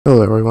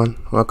Hello everyone,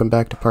 welcome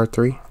back to part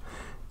 3,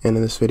 and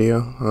in this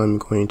video I'm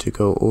going to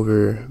go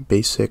over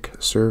basic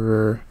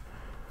server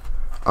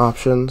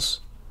options.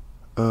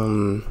 So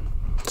in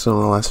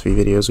the last few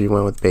videos we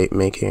went with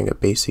making a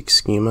basic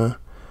schema,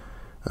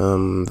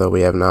 though I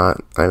have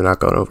not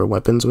gone over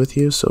weapons with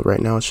you, so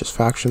right now it's just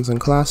factions and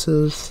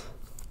classes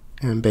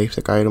and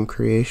basic item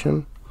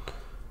creation.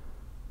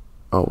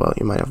 Oh well,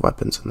 you might have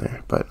weapons in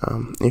there, but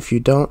if you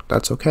don't,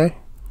 that's okay.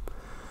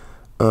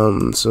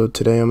 So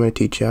today I'm going to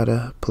teach you how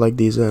to plug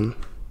these in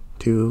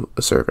to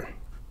a server,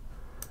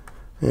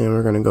 and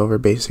we're going to go over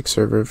basic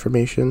server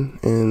information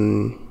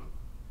and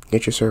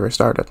get your server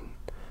started.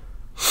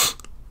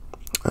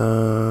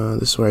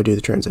 This is where I do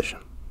the transition.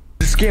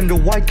 Scammed a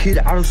white kid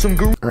out of some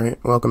group.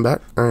 Alright, welcome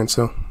back. Alright,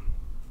 so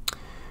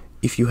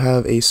if you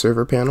have a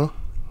server panel,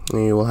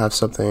 you will have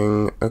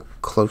something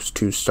close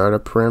to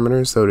startup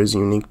parameters, though it is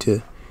unique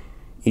to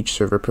each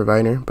server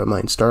provider, but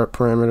mine's startup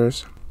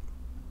parameters.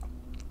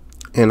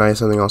 And I have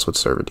something else with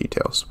server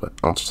details, but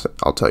I'll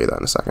tell you that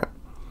in a second.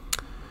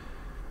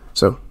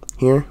 So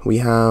here we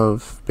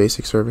have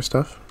basic server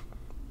stuff.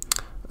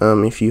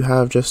 If you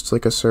have just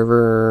like a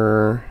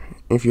server,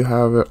 if you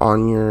have it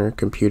on your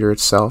computer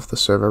itself, the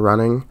server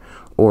running,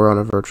 or on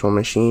a virtual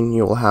machine,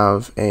 you will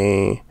have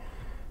a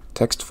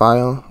text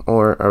file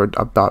or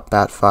a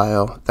 .bat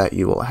file that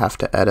you will have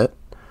to edit.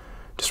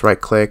 Just right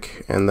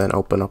click and then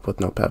open up with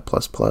Notepad++,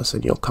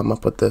 and you'll come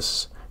up with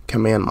this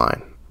command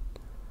line.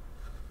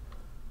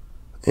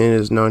 It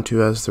is known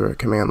to as the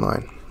command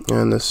line,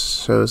 and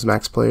this shows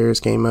max players,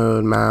 game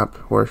mode, map,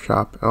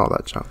 workshop, and all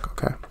that junk.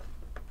 Okay.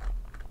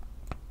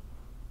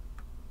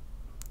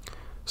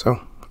 So,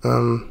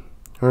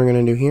 what we're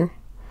gonna do here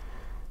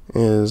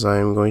is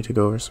I'm going to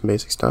go over some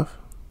basic stuff.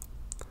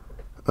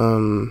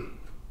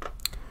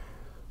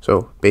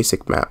 So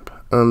basic map.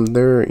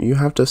 There you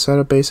have to set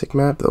a basic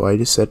map, though I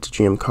just set to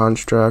GM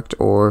construct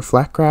or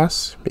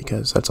flatgrass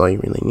because that's all you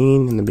really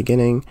need in the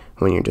beginning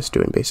when you're just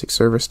doing basic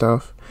server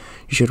stuff.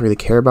 You should really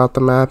care about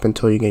the map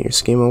until you get your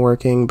schema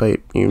working, but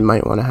you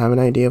might want to have an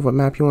idea of what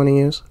map you want to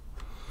use.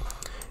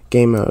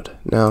 Game mode.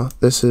 Now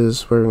this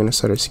is where we're going to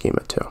set our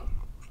schema to.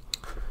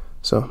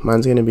 So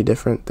mine's going to be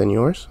different than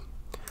yours,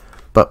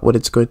 but what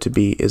it's going to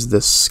be is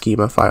this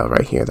schema file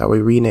right here that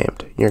we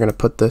renamed. You're going to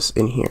put this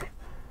in here.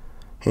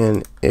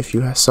 And if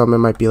you have some, it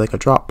might be like a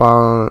drop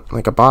box,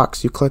 like a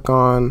box you click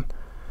on.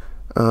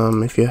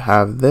 If you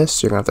have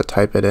this, you're gonna have to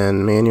type it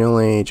in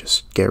manually.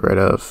 Just get rid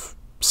of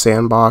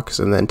sandbox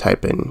and then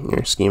type in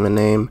your schema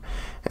name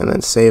and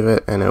then save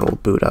it, and it will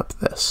boot up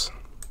this.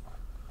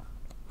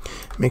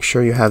 Make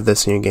sure you have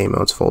this in your game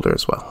modes folder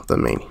as well,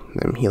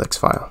 the Helix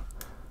file.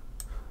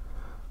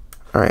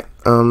 Alright,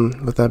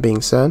 with that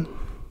being said,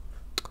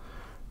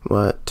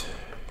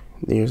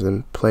 here's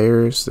the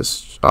players.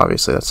 This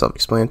obviously that's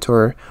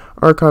self-explanatory.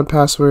 Archon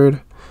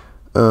password.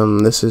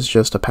 This is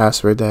just a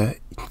password that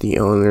the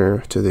owner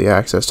to the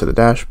access to the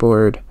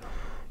dashboard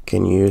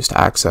can use to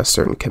access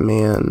certain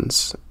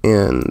commands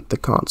in the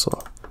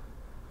console.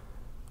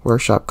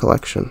 Workshop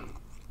collection.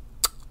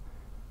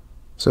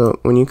 So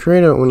when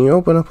you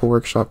open up a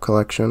workshop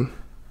collection,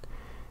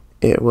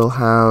 it will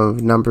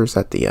have numbers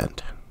at the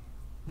end.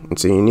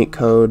 It's a unique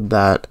code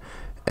that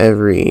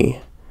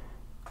every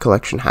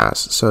collection has,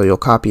 so you'll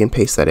copy and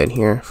paste that in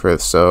here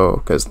because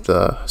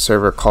the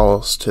server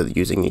calls to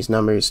using these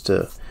numbers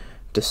to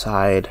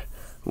decide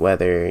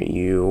whether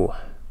you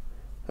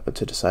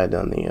decide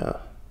on the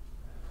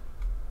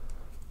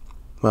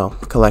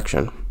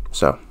collection.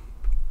 So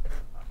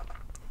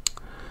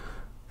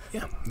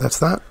yeah, that's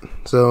that.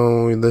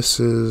 So this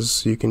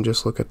is, you can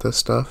just look at this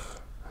stuff,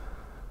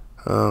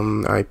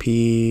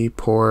 IP,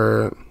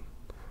 port,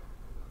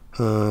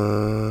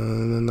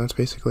 and then that's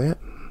basically it.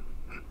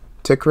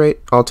 Tick rate.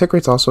 Tick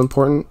rate's also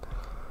important.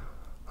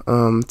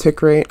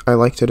 Tick rate, I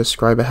like to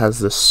describe it as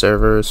the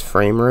server's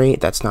frame rate.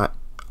 That's not,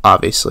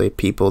 obviously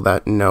people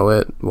that know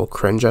it will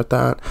cringe at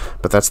that,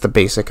 but that's the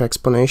basic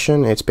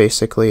explanation. It's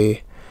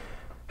basically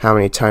how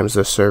many times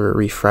the server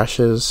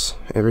refreshes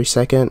every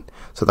second.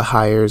 So the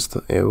higher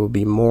it will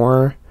be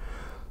more.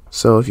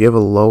 So if you have a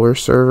lower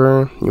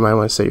server, you might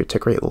want to set your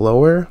tick rate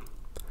lower,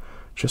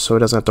 just so it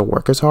doesn't have to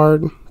work as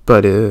hard.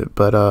 But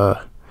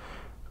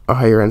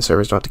higher end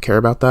servers don't have to care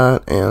about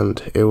that,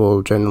 and it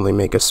will generally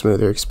make a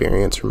smoother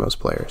experience for most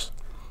players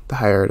the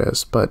higher it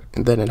is, but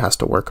then it has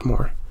to work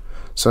more.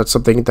 So it's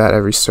something that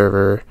every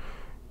server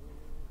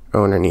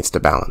owner needs to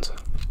balance.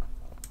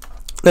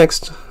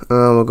 Next,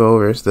 we'll go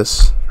over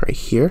this right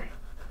here.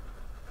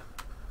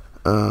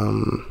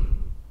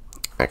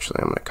 Actually,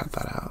 I'm going to cut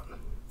that out.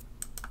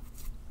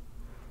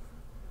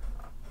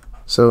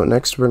 So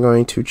next we're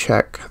going to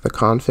check the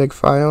config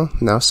file.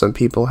 Now some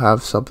people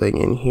have something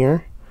in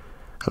here.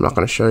 I'm not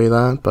going to show you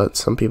that, but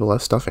some people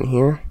have stuff in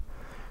here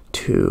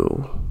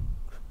in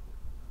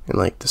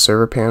like the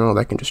server panel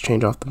that can just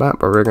change off the bat,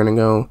 but we're going to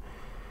go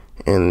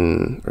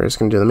and we're just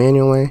going to do the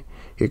manual way.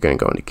 You're going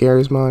to go into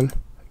Garry's mod,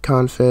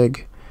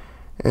 config,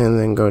 and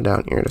then go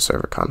down here to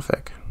server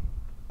config.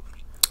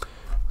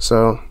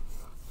 So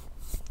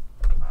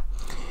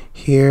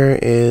here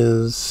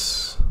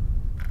is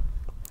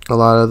a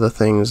lot of the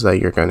things that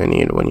you're going to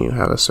need when you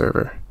have a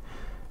server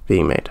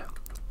being made.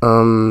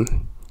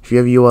 If you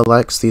have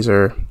ULX, these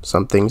are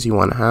some things you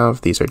want to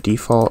have. These are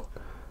default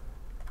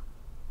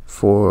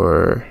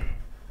for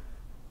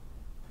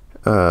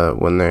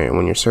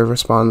when your server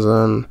spawns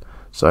in.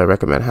 So I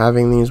recommend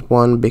having these.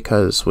 One,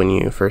 because when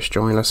you first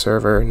join a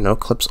server, no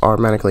clips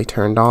automatically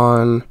turned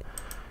on,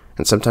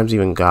 and sometimes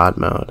even God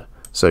mode.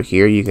 So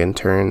here you can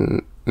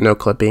turn no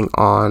clipping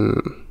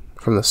on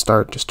from the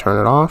start, just turn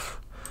it off.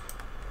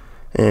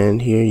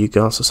 And here you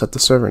can also set the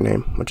server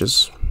name, which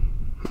is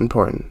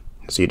important.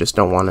 So you just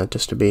don't want it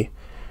just to be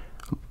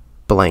a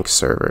blank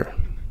server,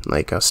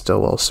 like a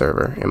Stillwell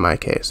server in my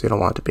case. You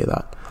don't want it to be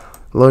that.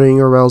 Loading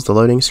URLs, the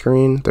loading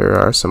screen, there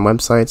are some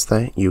websites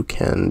that you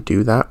can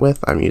do that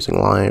with. I'm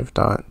using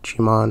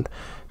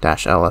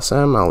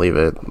live.gmod-lsm. I'll leave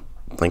a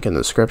link in the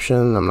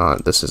description.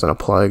 This isn't a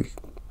plug.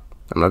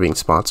 I'm not being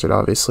sponsored,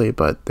 obviously,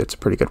 but it's a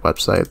pretty good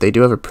website. They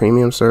do have a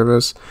premium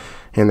service,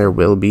 and there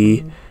will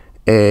be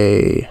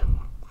like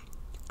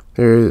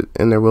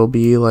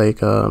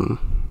a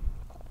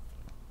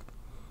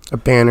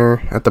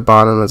banner at the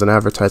bottom as an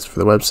advertisement for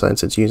the website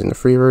since it's using the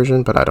free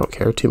version, but I don't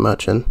care too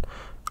much, and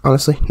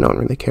honestly, no one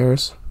really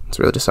cares. It's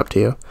really just up to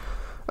you.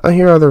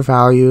 Here are other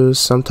values.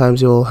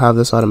 Sometimes you'll have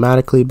this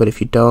automatically, but if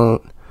you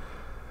don't,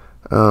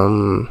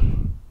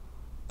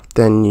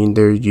 then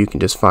you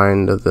can just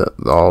find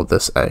all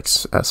this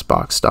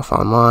Xbox stuff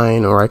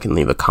online, or I can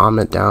leave a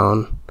comment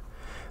down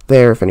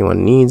there if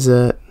anyone needs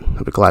it.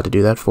 I'd be glad to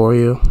do that for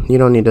you. You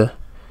don't need to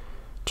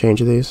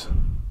change these.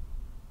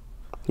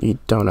 You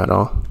don't at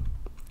all.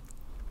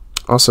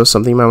 Also,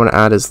 something you might want to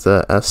add is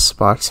the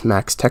Xbox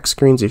Max text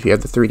screens. If you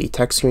have the 3D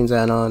text screens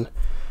add-on,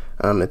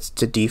 it's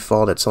to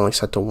default. It's only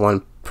set to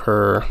 1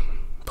 per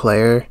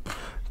player,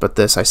 but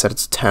this I set it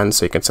to 10,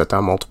 so you can set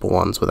down multiple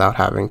ones without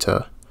having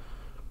to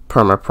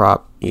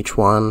perma-prop each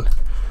one.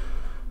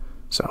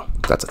 So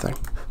that's a thing.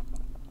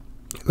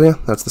 So yeah,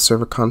 that's the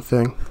server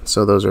config.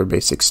 So those are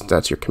basics.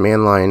 That's your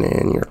command line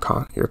and your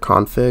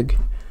config.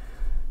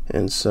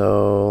 And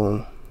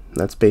so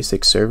that's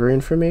basic server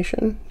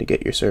information to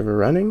get your server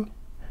running.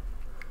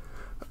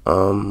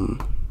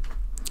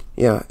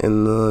 Yeah,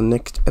 in the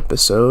next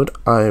episode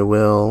I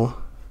will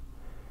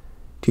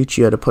teach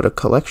you how to put a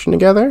collection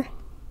together,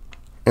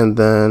 and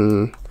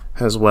then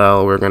as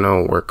well we're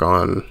gonna work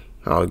on,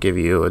 I'll give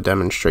you a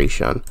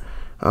demonstration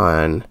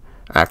on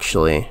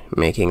actually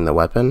making the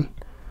weapon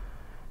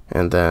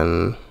and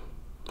then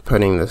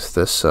putting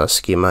this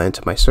schema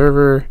into my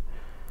server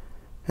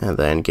and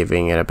then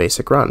giving it a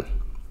basic run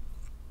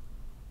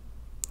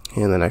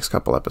in the next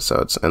couple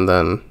episodes. And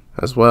then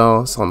as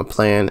well, so on the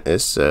plan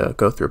is to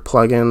go through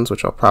plugins,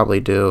 which I'll probably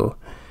do,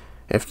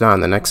 if not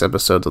in the next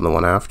episode, then the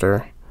one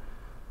after.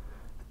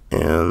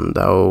 And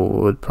that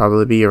would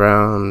probably be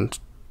around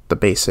the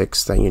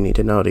basics that you need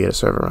to know to get a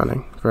server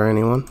running for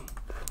anyone.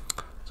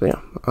 So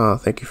yeah,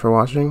 thank you for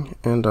watching,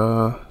 and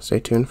stay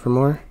tuned for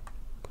more.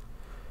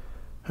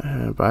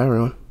 Bye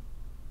everyone.